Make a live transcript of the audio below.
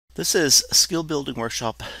This is Skill Building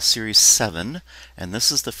Workshop Series 7, and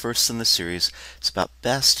this is the first in the series. It's about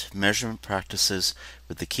best measurement practices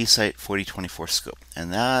with the Keysight 4024 scope,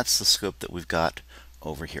 and that's the scope that we've got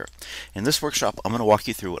over here. In this workshop, I'm going to walk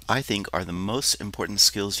you through what I think are the most important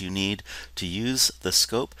skills you need to use the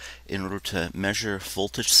scope in order to measure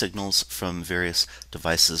voltage signals from various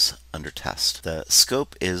devices under test. The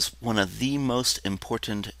scope is one of the most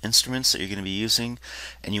important instruments that you're going to be using,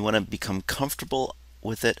 and you want to become comfortable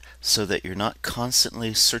with it so that you're not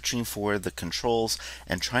constantly searching for the controls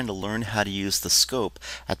and trying to learn how to use the scope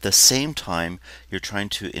at the same time you're trying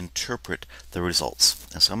to interpret the results.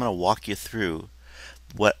 And so I'm going to walk you through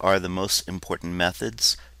what are the most important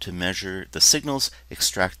methods to measure the signals,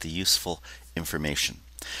 extract the useful information.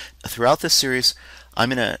 Throughout this series, I'm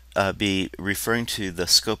going to be referring to the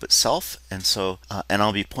scope itself, and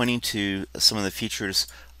I'll be pointing to some of the features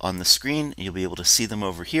on the screen. You'll be able to see them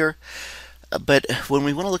over here. But when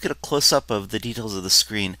we want to look at a close-up of the details of the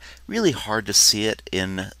screen, really hard to see it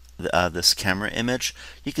in this camera image.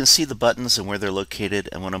 You can see the buttons and where they're located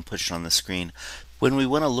and what I'm pushing on the screen. When we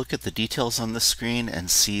want to look at the details on the screen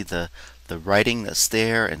and see the writing that's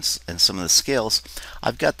there and some of the scales,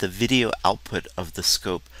 I've got the video output of the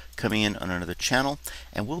scope coming in on another channel,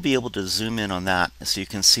 and we'll be able to zoom in on that so you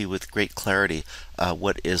can see with great clarity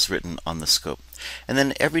what is written on the scope. And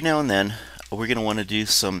then every now and then we're going to want to do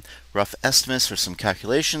some rough estimates or some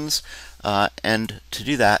calculations, and to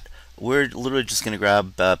do that we're literally just going to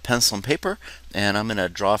grab pencil and paper, and I'm going to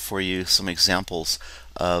draw for you some examples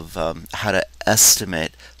of how to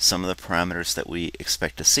estimate some of the parameters that we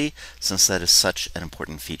expect to see, since that is such an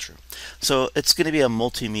important feature. So it's going to be a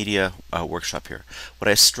multimedia workshop here. What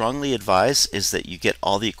I strongly advise is that you get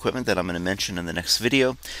all the equipment that I'm going to mention in the next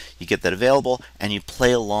video, you get that available, and you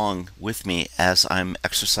play along with me as I'm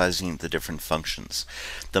exercising the different functions.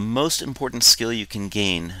 The most important skill you can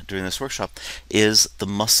gain during this workshop is the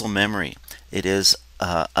muscle memory. It is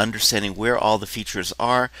understanding where all the features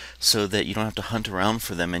are so that you don't have to hunt around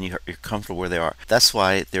for them and you're comfortable where they are. That's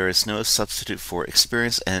why there is no substitute for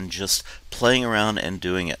experience and just playing around and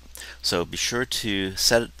doing it. So be sure to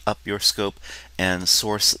set up your scope and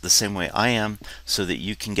source the same way I am so that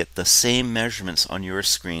you can get the same measurements on your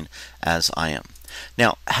screen as I am.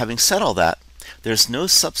 Now, having said all that, there's no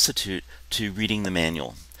substitute to reading the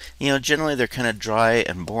manual. You know, generally they're kind of dry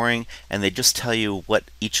and boring, and they just tell you what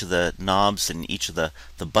each of the knobs and each of the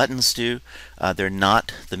buttons do.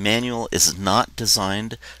 The manual is not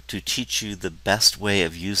designed to teach you the best way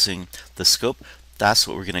of using the scope. That's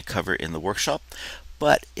what we're going to cover in the workshop.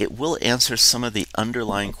 But it will answer some of the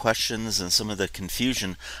underlying questions and some of the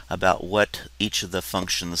confusion about what each of the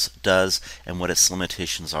functions does and what its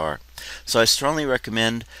limitations are. So I strongly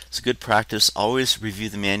recommend, it's a good practice, always review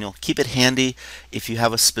the manual. Keep it handy. If you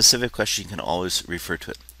have a specific question, you can always refer to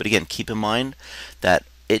it. But again, keep in mind that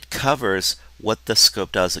it covers what the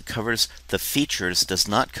scope does. It covers the features, does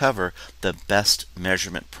not cover the best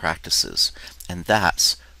measurement practices. And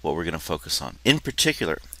that's what we're going to focus on. In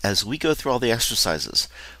particular, as we go through all the exercises,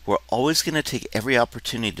 we're always going to take every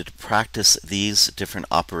opportunity to practice these different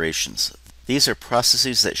operations. These are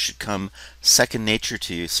processes that should come second nature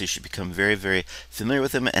to you, so you should become very, very familiar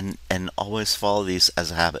with them and always follow these as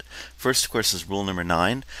a habit. First, of course, is rule number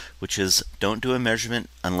 9, which is don't do a measurement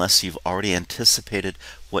unless you've already anticipated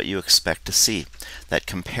what you expect to see. That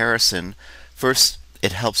comparison, first,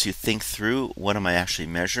 it helps you think through what am I actually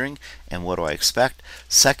measuring and what do I expect.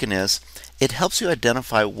 Second is, it helps you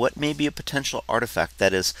identify what may be a potential artifact,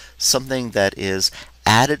 that is something that is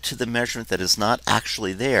added to the measurement that is not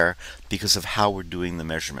actually there because of how we're doing the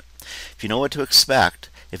measurement. If you know what to expect,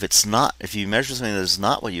 if you measure something that is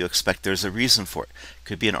not what you expect, there's a reason for it.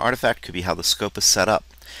 Could be an artifact, could be how the scope is set up.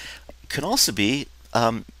 It can also be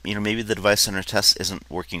maybe the device under test isn't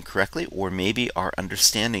working correctly, or maybe our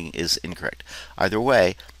understanding is incorrect. Either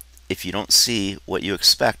way, if you don't see what you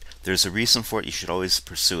expect, there's a reason for it. You should always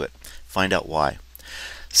pursue it. Find out why.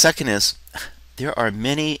 Second is, there are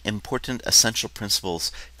many important essential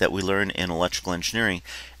principles that we learn in electrical engineering,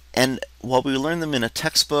 and while we learn them in a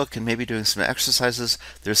textbook and maybe doing some exercises,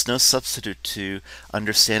 there's no substitute to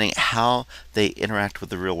understanding how they interact with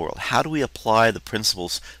the real world. How do we apply the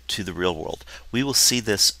principles to the real world? We will see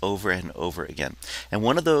this over and over again. And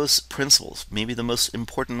one of those principles, maybe the most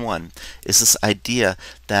important one, is this idea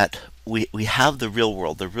that we have the real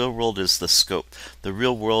world. The real world is the scope. The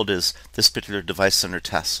real world is this particular device under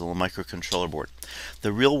test, so a microcontroller board.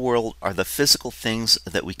 The real world are the physical things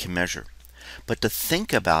that we can measure. But to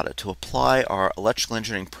think about it, to apply our electrical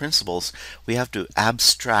engineering principles, we have to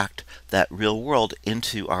abstract that real world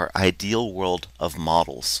into our ideal world of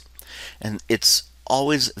models. And it's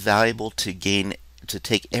always valuable to to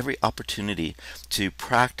take every opportunity to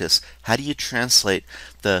practice how do you translate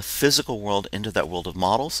the physical world into that world of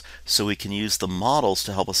models, so we can use the models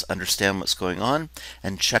to help us understand what's going on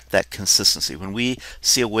and check that consistency. When we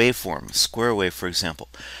see a waveform, square wave for example,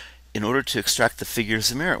 in order to extract the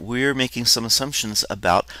figures of merit, we're making some assumptions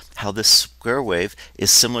about how this square wave is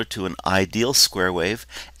similar to an ideal square wave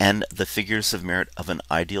and the figures of merit of an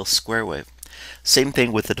ideal square wave. Same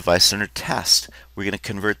thing with the device under test. We're going to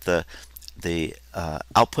convert the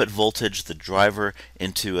output voltage, the driver,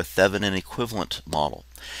 into a Thevenin equivalent model.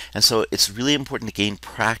 And so it's really important to gain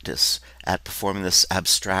practice at performing this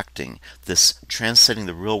abstracting, this translating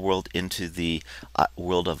the real world into the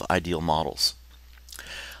world of ideal models.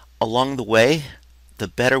 Along the way, the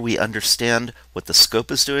better we understand what the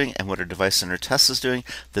scope is doing and what our device under test is doing,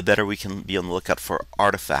 the better we can be on the lookout for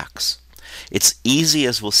artifacts. It's easy,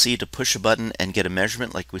 as we'll see, to push a button and get a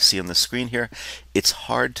measurement like we see on the screen here. It's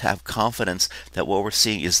hard to have confidence that what we're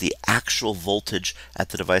seeing is the actual voltage at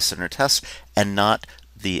the device under test and not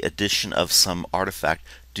the addition of some artifact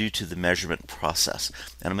due to the measurement process.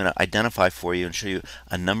 And I'm going to identify for you and show you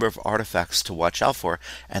a number of artifacts to watch out for,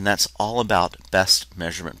 and that's all about best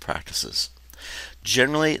measurement practices.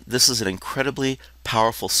 Generally, this is an incredibly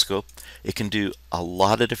powerful scope. It can do a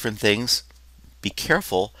lot of different things. Be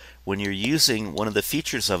careful when you're using one of the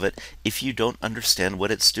features of it if you don't understand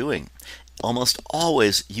what it's doing. Almost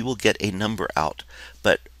always you will get a number out,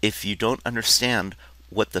 but if you don't understand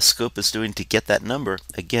what the scope is doing to get that number,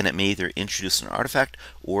 again, it may either introduce an artifact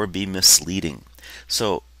or be misleading.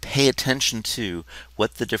 So pay attention to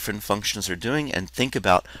what the different functions are doing and think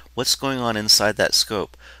about what's going on inside that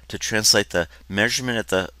scope to translate the measurement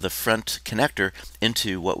at the front connector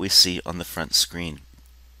into what we see on the front screen.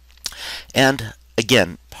 And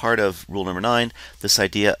again, part of rule number 9, this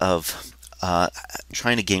idea of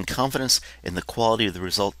trying to gain confidence in the quality of the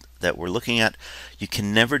result that we're looking at. You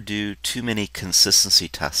can never do too many consistency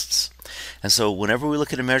tests. And so whenever we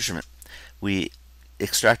look at a measurement, we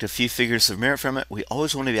extract a few figures of merit from it, we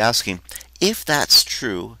always want to be asking, if that's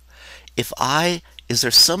true, is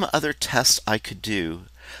there some other test I could do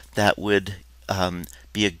that would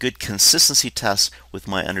be a good consistency test with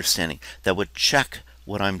my understanding, that would check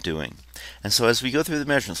what I'm doing? And so as we go through the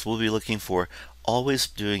measurements, we'll be looking for always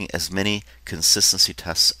doing as many consistency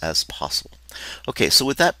tests as possible. Okay, so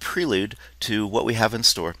with that prelude to what we have in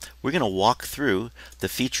store, we're going to walk through the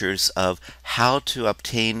features of how to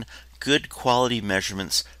obtain good quality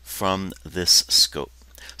measurements from this scope.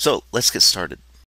 So let's get started.